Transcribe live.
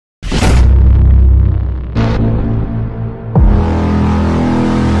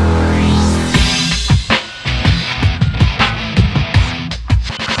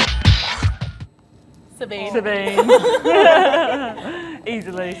Sabine. Sabine.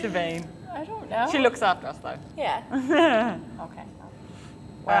 Easily, Sabine. I don't know. She looks after us though. Yeah. Okay.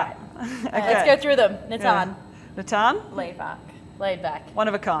 Right. Let's go through them. Natan. Natan, Laid back. Laid back. one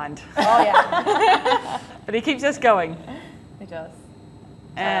of a kind. Oh yeah. But he keeps us going. He does.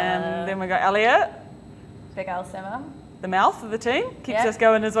 And then we got Elliot, Big Al Simmer. the mouth of the team, keeps Yeah. us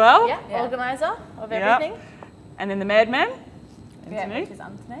going as well. Yeah. Organizer of Yep. everything. And then the madman, Yeah, Anthony. which is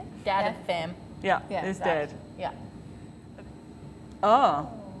Anthony. Dad of the fam. Yeah, Yeah, there's Dad. Dad. Yeah. Oh,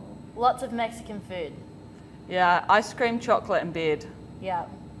 Lots of Mexican food. yeah, ice cream, chocolate and bed. Yeah.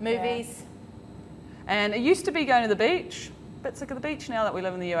 Movies. And it used to be going to the beach. Bit sick of the beach now that we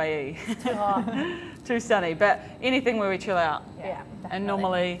live in the UAE. Too hot. Too sunny, but anything where we chill out. Yeah. And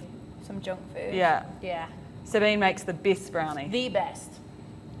normally, some junk food. yeah, Yeah. Sabine makes the best brownie. The best.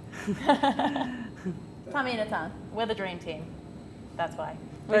 Tammy and Natan, we're the dream team. That's why.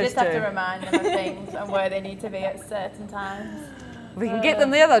 We Those just have to two. remind them of things and where they need to be at certain times. If we can get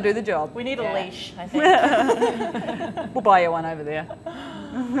them there, they'll do the job. We need a Yeah. leash, I think. We'll buy you one over there.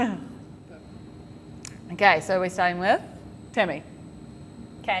 Okay, so we're starting with Tammy.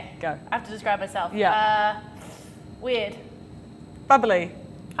 Okay. Go. I have to describe myself. Yeah. Weird. Bubbly.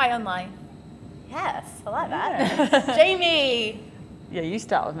 High online. Yes, I like that. Jamie. Yeah, you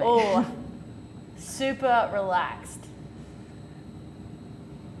start with me. Oh, super relaxed.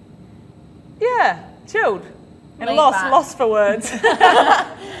 Yeah, chilled. And Laid lost, back. lost for words.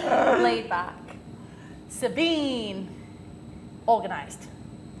 Laid back. Sabine. Organized.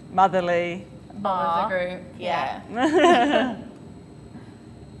 Motherly. Mom of the group. Yeah.